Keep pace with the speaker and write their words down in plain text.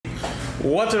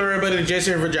What's up, everybody?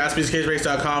 Jason here for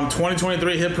JaspysCaseBreaks.com.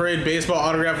 2023 Hit Parade Baseball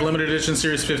Autograph Limited Edition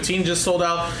Series 15 just sold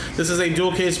out. This is a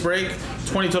dual case break.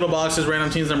 20 total boxes,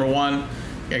 random teams number 1.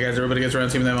 Yeah, guys, everybody gets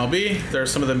random team in the MLB. There are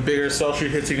some of the bigger sell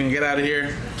street hits you can get out of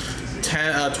here.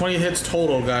 20 hits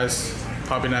total, guys,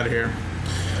 popping out of here.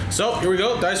 So here we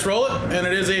go. Dice roll it, and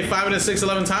it is a 5 and a 6,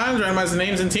 11 times. Randomize the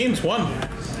names and teams. 1,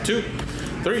 2,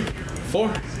 3,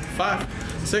 4,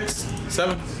 5, 6,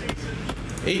 7,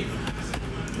 8,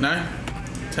 9,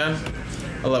 10,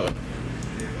 11.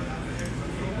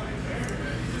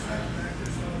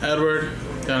 Edward,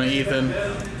 down to Ethan.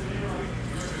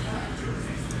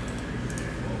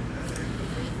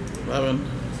 11.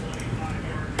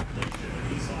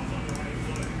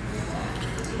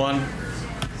 1,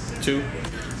 2,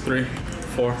 3,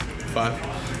 4,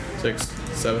 5, 6,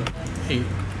 7, 8,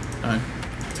 9,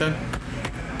 10,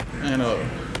 and 11.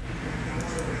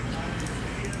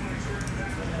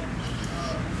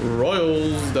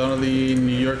 Royals down to the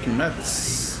New York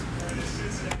Mets.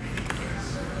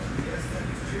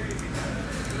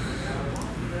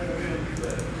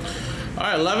 All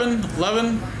right,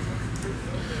 11.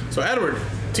 So Edward,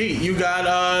 T, you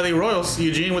got the Royals.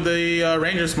 Eugene with the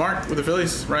Rangers. Mark with the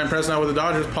Phillies. Ryan Presnell with the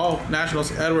Dodgers. Paul,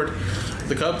 Nationals. Edward,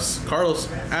 the Cubs. Carlos,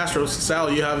 Astros.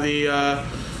 Sal, you have the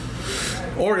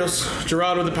Orioles.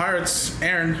 Gerard with the Pirates.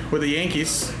 Aaron with the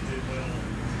Yankees.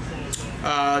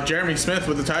 Jeremy Smith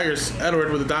with the Tigers.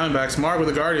 Edward with the Diamondbacks. Mark with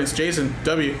the Guardians. Jason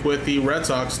W with the Red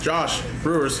Sox. Josh,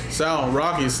 Brewers. Sal,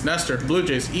 Rockies. Nestor, Blue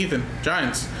Jays. Ethan,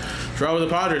 Giants. Gerard with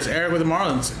the Padres. Eric with the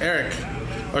Marlins. Eric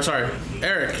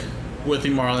with the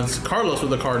Marlins. Carlos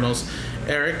with the Cardinals.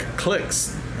 Eric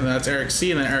Clicks, and that's Eric C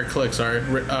and then Eric Clicks, sorry.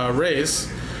 Rays.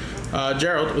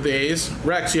 Gerald with the A's.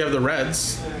 Rex, you have the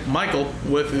Reds. Michael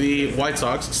with the White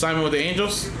Sox. Simon with the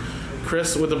Angels.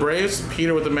 Chris with the Braves.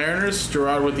 Peter with the Mariners.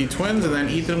 Gerard with the Twins, and then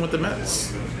Ethan with the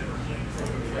Mets.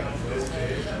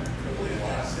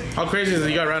 How crazy is it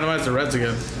you got randomized the Reds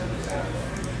again?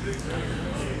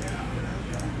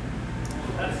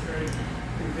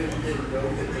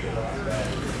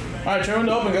 All right, turn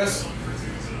window open, guys.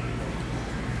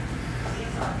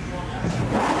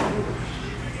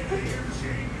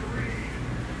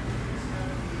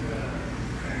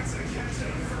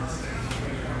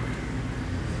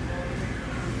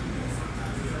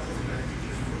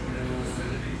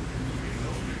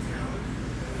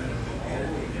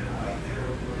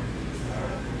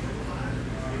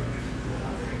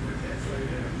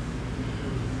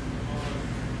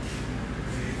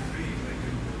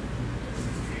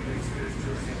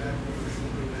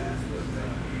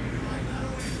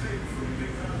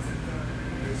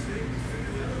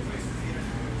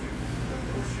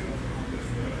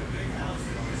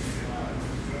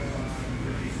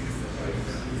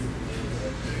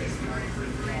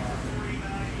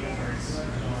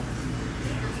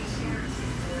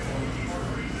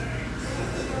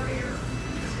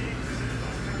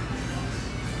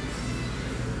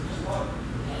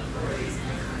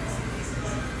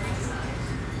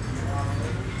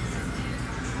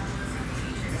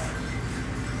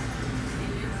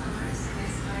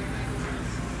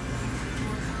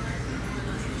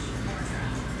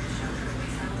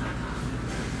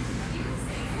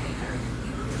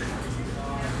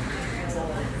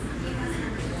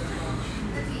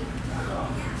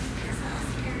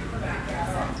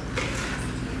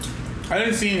 I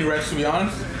didn't see any Reds, to be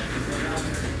honest.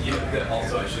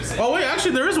 Also, I should say. Oh wait,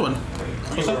 actually there is one.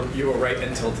 You were right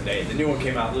until today. The new one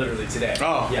came out literally today.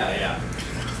 Oh. Yeah.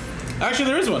 Actually,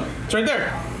 there is one. It's right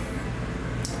there.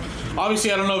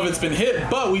 Obviously, I don't know if it's been hit,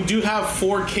 but we do have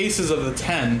 4 cases of the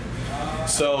 10.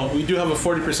 So we do have a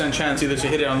 40% chance either to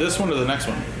hit it on this one or the next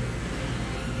one.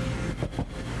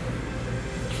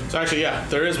 So actually, yeah,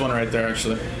 there is one right there,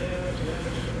 actually.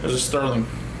 There's a Sterling.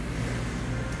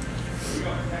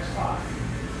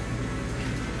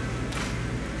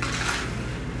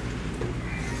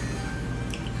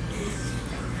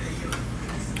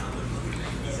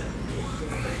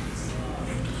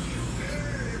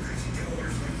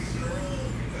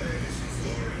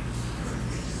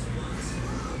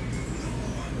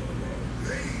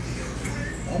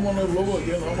 I'm on the low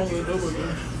again. I'm on the double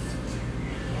again.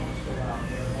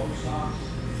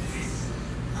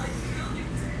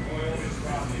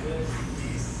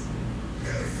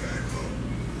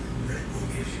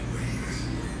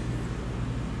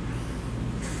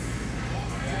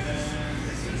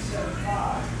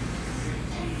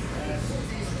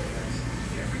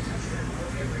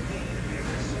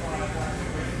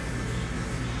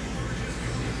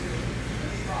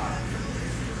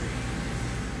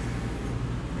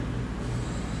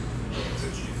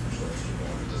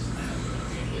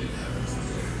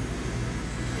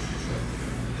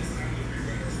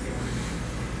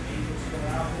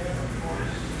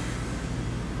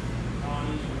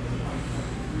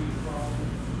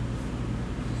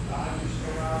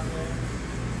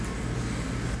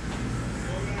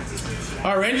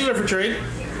 All right, Rangers are for trade.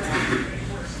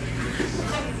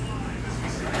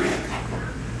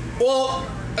 Well,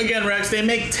 again, Rex, they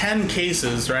make 10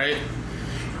 cases, right?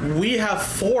 We have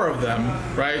 4 of them,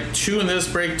 right? 2 in this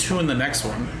break, 2 in the next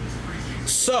one.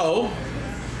 So,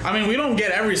 I mean, we don't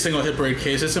get every single hit break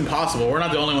case. It's impossible. We're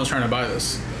not the only ones trying to buy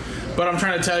this. But I'm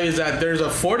trying to tell you is that there's a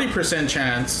 40%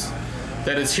 chance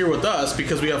that it's here with us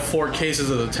because we have 4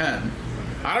 cases of the 10.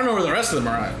 I don't know where the rest of them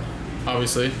are at,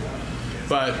 obviously.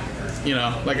 But, you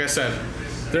know, like I said,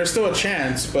 there's still a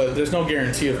chance, but there's no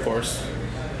guarantee, of course.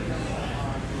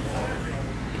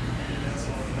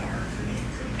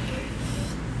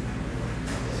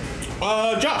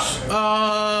 Josh,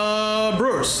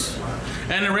 Brewers.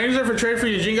 And the Rangers are for trade for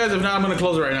Eugene, guys. If not, I'm going to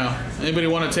close it right now. Anybody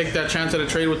want to take that chance at a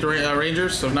trade with the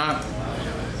Rangers? If not,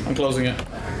 I'm closing it.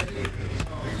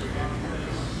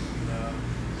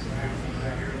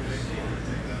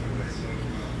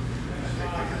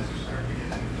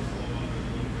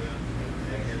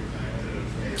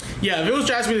 Yeah, if it was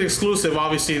Jaspy's exclusive,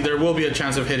 obviously there will be a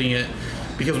chance of hitting it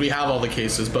because we have all the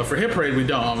cases. But for Hit Parade, we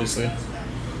don't, obviously.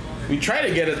 We try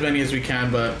to get as many as we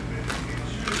can, but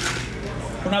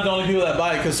we're not the only people that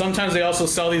buy it because sometimes they also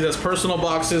sell these as personal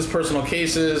boxes, personal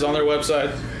cases on their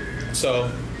website. So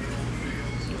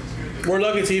we're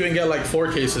lucky to even get like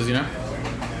 4 cases, you know,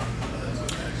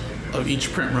 of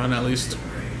each print run at least.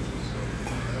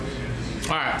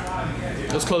 All right,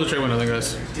 let's close the trade window then,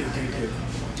 guys.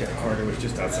 Jeff Carter was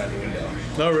just outside the window.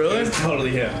 No, really? It's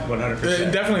totally him, 100%.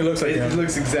 It definitely looks like him. It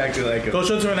looks exactly like him. Go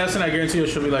show it to an S and I guarantee you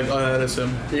she'll be like, oh, that is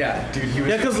him. Yeah, dude, he was...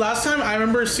 Yeah, because last time I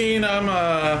remember seeing him,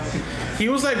 he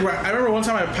was like, I remember one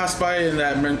time I passed by in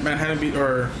that Manhattan Beach,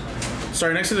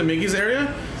 next to the Mickey's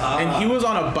area, and he was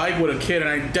on a bike with a kid,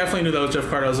 and I definitely knew that was Jeff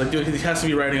Carter. I was like, dude, he has to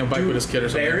be riding a bike with his kid or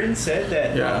something. Barron said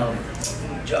that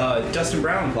Justin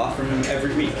Brown bought from him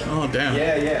every week. Oh, damn.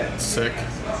 Yeah. Sick.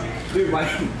 Dude,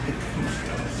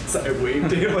 I waved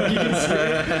to him like you can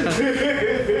see.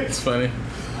 It's funny.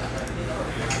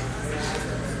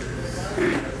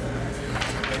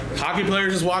 Hockey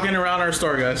players just walking around our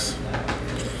store, guys.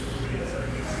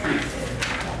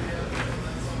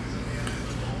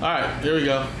 All right, here we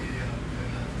go.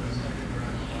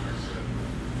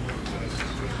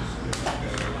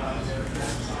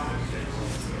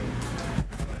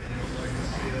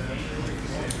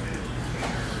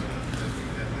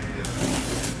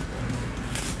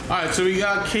 All right, so we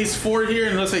got case 4 here,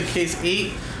 and let's say case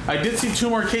 8. I did see 2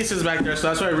 more cases back there, so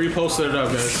that's why I reposted it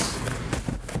up, guys.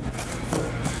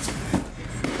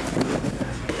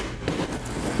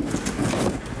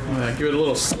 Yeah, give it a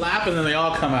little slap, and then they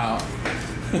all come out.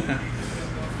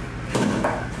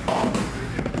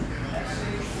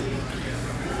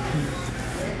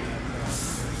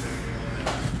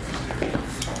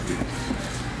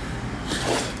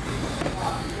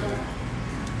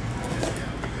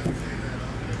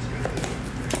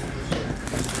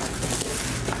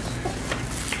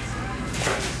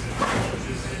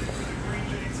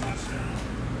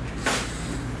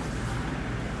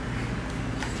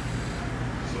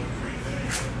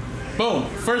 Boom.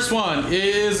 First one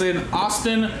is an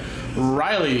Austin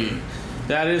Riley.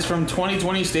 That is from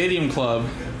 2020 Stadium Club.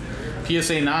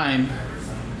 PSA 9.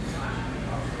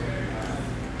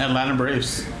 Atlanta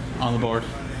Braves on the board.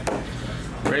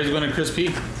 Braves going to Chris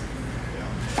P.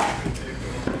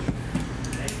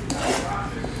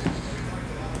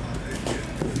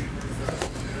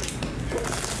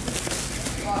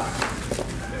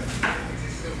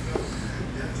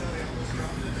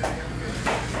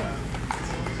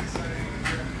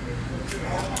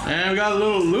 And we got a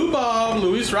little Lou Bob,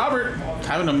 Luis Robert,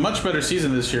 having a much better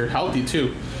season this year, healthy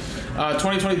too.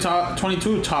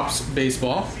 22 Topps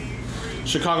Baseball.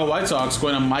 Chicago White Sox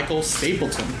going to Michael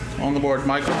Stapleton. On the board,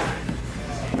 Michael.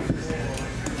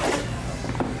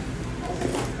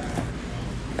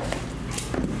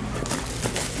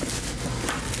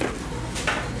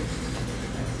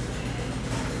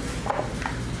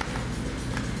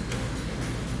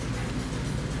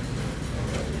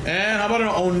 And how about an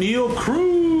O'Neal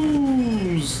Cruz?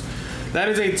 That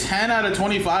is a 10 out of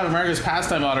 25 America's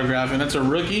Pastime autograph, and that's a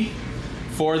rookie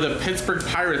for the Pittsburgh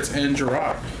Pirates and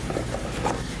Gerard.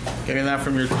 Getting that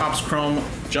from your Topps Chrome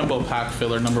Jumbo Pack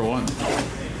Filler number 1.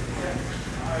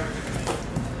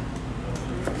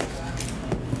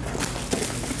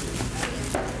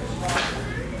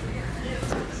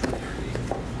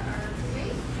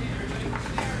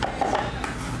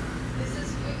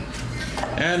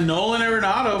 And Nolan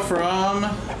Arenado from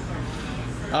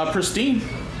Pristine.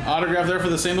 Autograph there for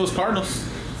the St. Louis Cardinals.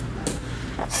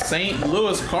 St.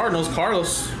 Louis Cardinals.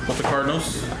 Carlos with the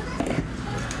Cardinals.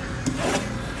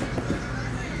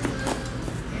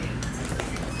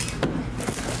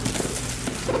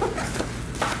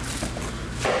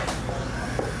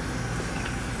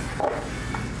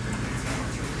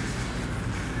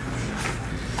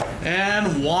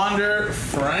 And Wander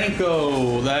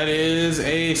Franco. That is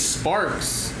a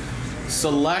Sparks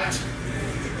Select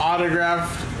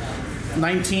autograph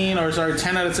 10 out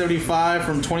of 75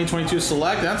 from 2022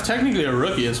 Select. That's technically a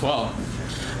rookie as well.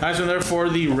 Nice one there for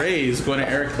the Rays, going to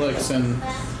Eric Clicks. And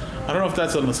I don't know if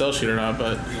that's on the sell sheet or not,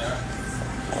 but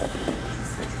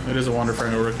it is a Wander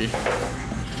Franco rookie.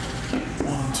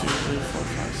 1, 2, 3, 4,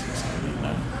 5, 6, 7, 8,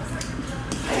 9.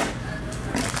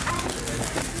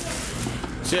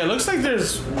 So yeah, it looks like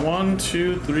there's 1,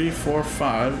 2, 3, 4,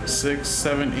 5, 6,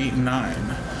 7, 8,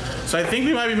 9. So I think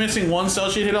we might be missing one cell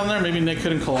sheet hit on there. Maybe Nick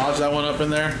couldn't collage that one up in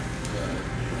there.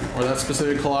 Or that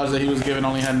specific collage that he was given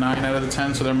only had 9 out of the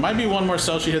 10. So there might be one more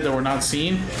cell sheet hit that we're not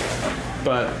seeing.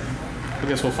 But I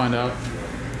guess we'll find out.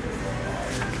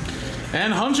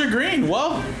 And Hunter Green.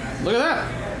 Well, look at that.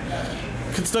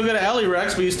 Could still get an Ellie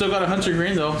Rex, but you still got a Hunter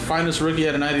Green though. Finest rookie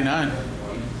at a 99.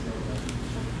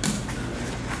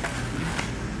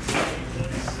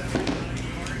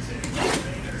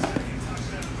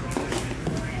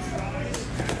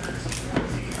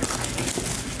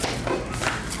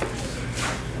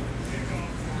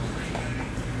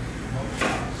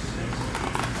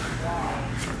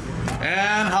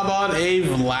 And how about a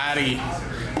Vladdy?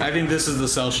 I think this is the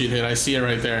cell sheet hit. I see it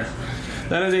right there.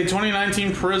 That is a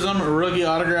 2019 Prism rookie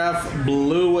autograph,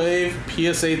 Blue Wave,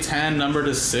 PSA 10, number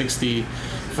to 60.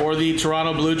 For the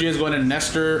Toronto Blue Jays, going to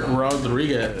Nestor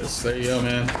Rodriguez. There you go,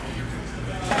 man.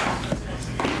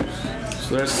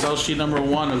 So there's cell sheet number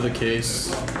 1 of the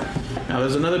case. Now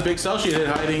there's another big cell sheet hit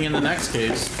hiding in the next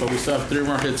case, but we still have 3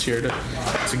 more hits here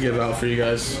to give out for you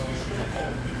guys.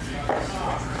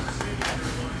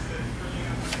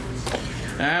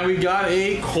 And we got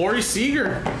a Corey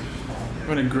Seager.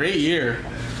 Having a great year.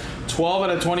 12 out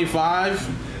of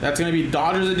 25. That's going to be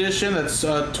Dodgers edition. That's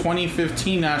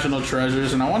 2015 National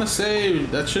Treasures. And I want to say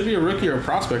that should be a rookie or a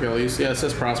prospect at least. Yeah, it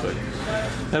says prospect.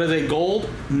 That is a gold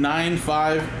 9,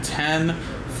 5, 10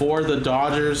 for the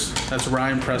Dodgers. That's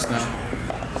Ryan Presnell.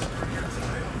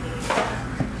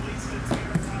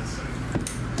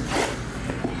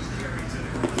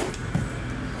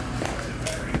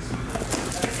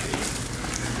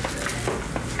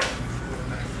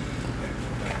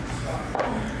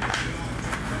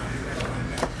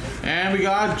 And we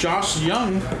got Josh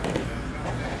Young.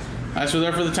 Nice one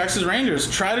there for the Texas Rangers.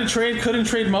 Try to trade, couldn't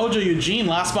trade Mojo Eugene.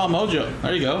 Last spot Mojo.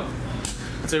 There you go.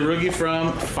 It's a rookie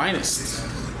from Finest.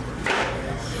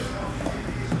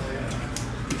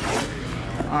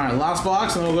 All right, last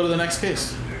box, and then we'll go to the next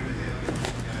case.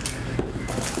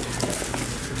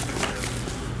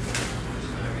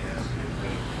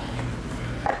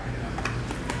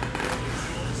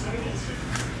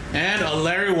 And a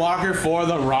Larry Walker for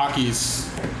the Rockies.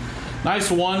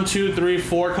 Nice 1, 2, 3,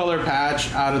 4 color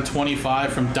patch out of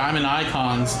 25 from Diamond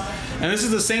Icons. And this is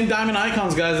the same Diamond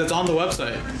Icons, guys, that's on the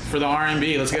website for the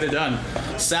RMB. Let's get it done.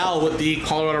 Sal with the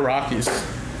Colorado Rockies.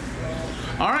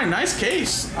 All right, nice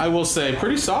case, I will say.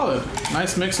 Pretty solid.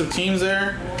 Nice mix of teams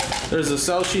there. There's a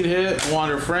cell sheet hit,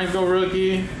 Wander Franco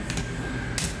rookie.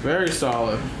 Very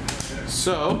solid.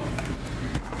 So,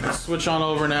 let's switch on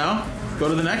over now. Go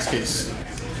to the next case.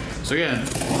 So again,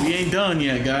 we ain't done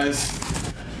yet, guys.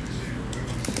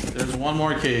 There's one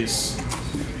more case.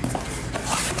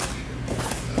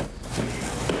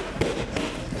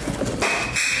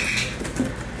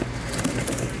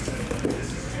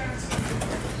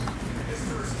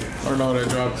 I don't know what I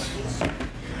dropped.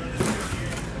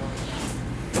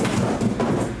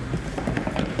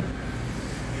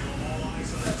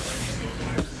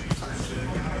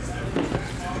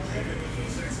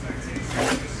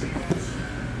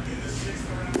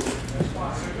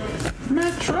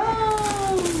 Metro!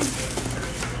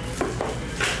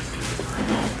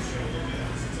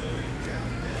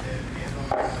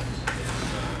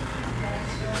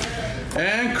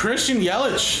 And Christian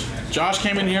Yelich. Josh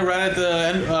came in here right at the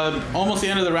end, almost the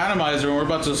end of the randomizer, and we're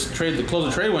about to close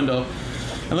the trade window.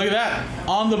 And look at that,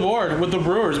 on the board with the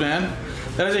Brewers, man.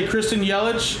 That is a Christian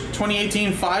Yelich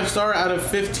 2018 5-star out of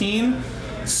 15.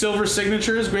 Silver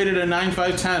signatures, graded a 9,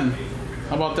 5, 10.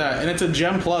 How about that? And it's a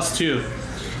Gem Plus too.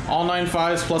 All 9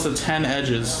 5s plus a 10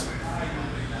 edges.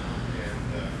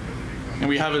 And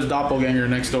we have his doppelganger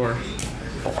next door.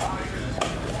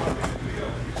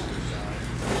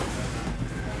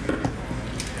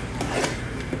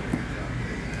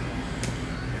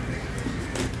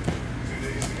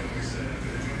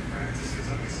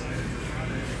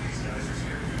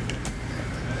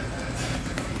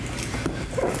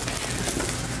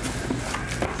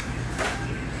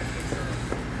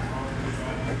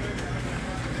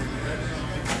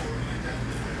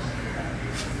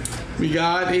 We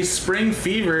got a Spring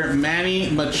Fever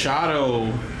Manny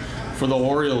Machado for the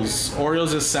Orioles.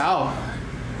 Orioles is Sal.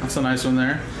 That's a nice one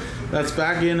there. That's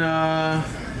back in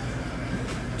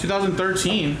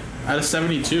 2013 out of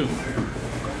 72.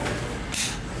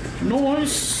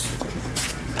 Nice.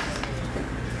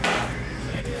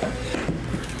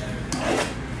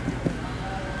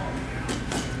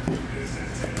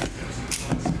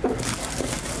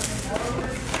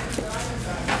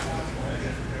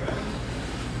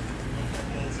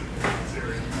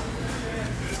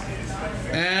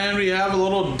 And we have a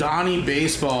little Donnie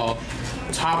baseball.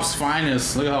 Topps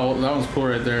Finest. Look how that one's cool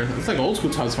right there. It's like old school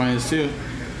Topps Finest too.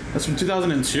 That's from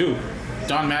 2002.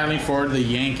 Don Mattingly for the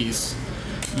Yankees.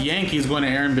 Yankees going to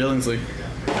Aaron Billingsley.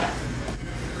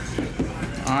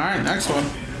 All right, next one.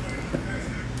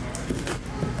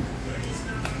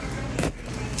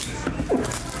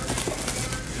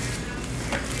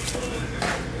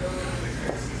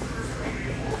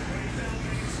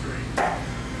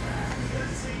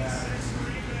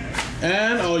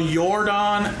 And a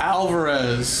Yordan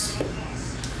Alvarez.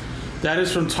 That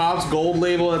is from Topps Gold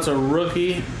Label. That's a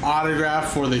rookie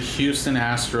autograph for the Houston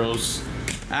Astros.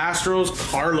 Astros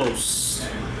Carlos.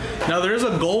 Now there's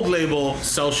a Gold Label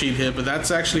cell sheet hit, but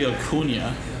that's actually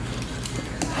Acuna.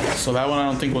 So that one I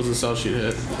don't think was a cell sheet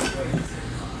hit.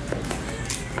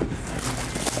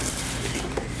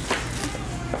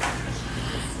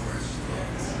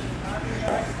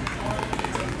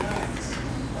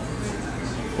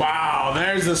 Wow,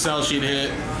 there's the cell sheet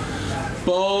hit.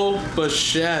 Bo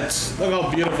Bichette. Look how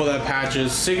beautiful that patch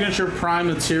is. Signature Prime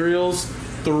Materials,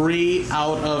 3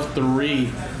 out of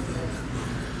 3.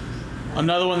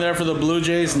 Another one there for the Blue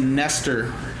Jays,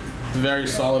 Nestor. Very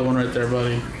solid one right there,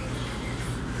 buddy.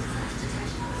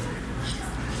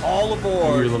 All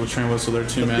aboard. Your little train whistle there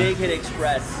too, the man. Big Hit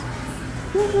Express.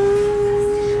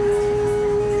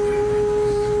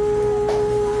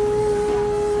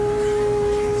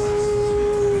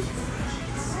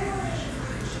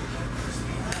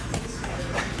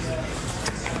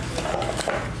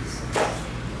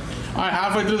 All right,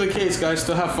 halfway through the case, guys.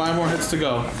 Still have 5 more hits to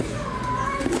go.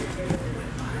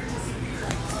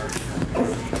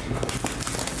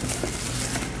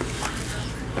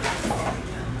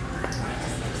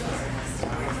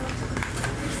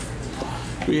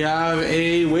 We have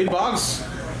a Wade Boggs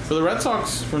for the Red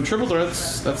Sox from Triple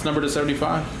Threats. That's numbered to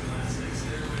 75.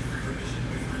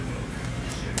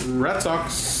 Red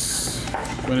Sox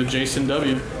going to Jason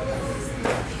W.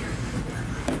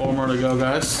 4 more to go,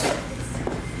 guys.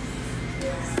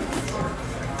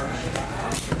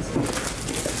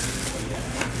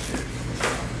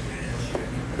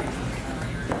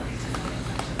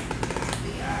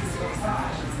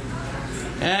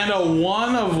 And a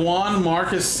 1/1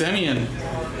 Marcus Semien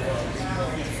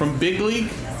from Big League.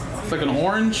 It's like an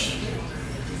orange.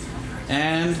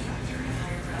 And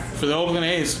for the Oakland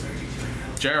A's,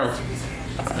 Gerald.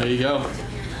 There you go.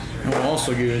 And we'll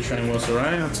also give you a train whistle,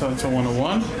 right? That's a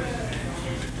 1/1.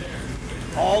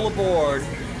 All aboard.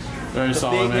 Very the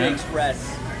solid, Big Hit man.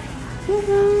 Express.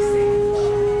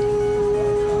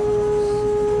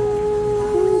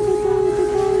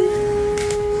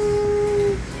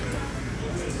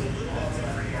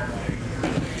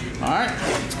 All right,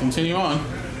 let's continue on.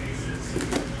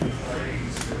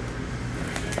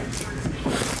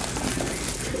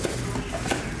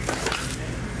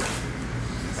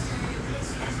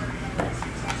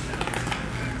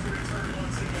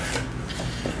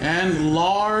 And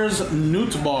Lars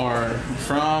Nootbaar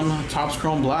from Topps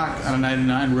Chrome Black out of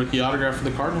 99, rookie autograph for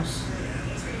the Cardinals.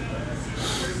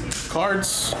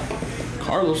 Cards,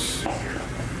 Carlos.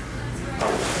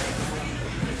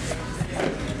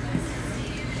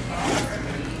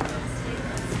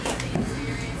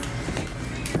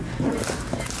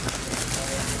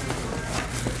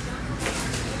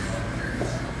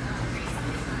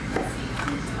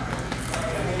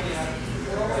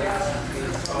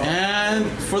 And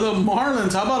for the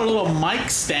Marlins, how about a little Mike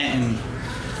Stanton?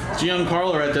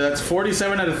 Giancarlo right there. That's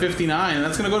 47 out of 59. And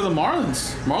that's going to go to the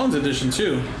Marlins. Marlins edition,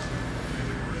 too.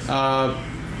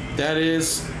 That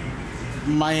is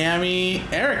Miami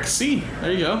Eric C.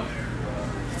 There you go.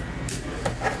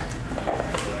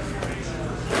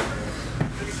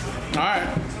 All right.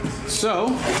 So,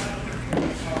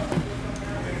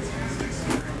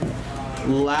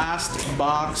 last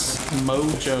box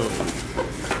mojo.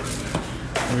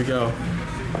 Here we go.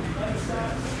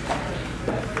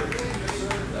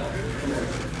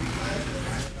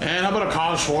 And how about a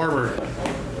Kyle Schwarber?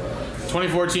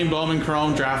 2014 Bowman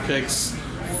Chrome draft picks.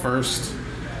 First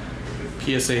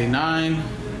PSA 9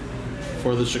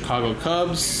 for the Chicago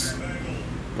Cubs.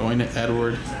 Going to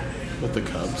Edward with the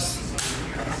Cubs.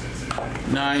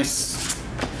 Nice.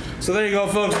 So there you go,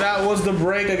 folks. That was the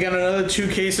break. Again, another 2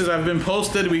 cases have been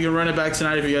posted. We can run it back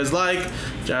tonight if you guys like.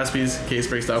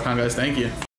 JaspysCaseBreaks.com, guys. Thank you.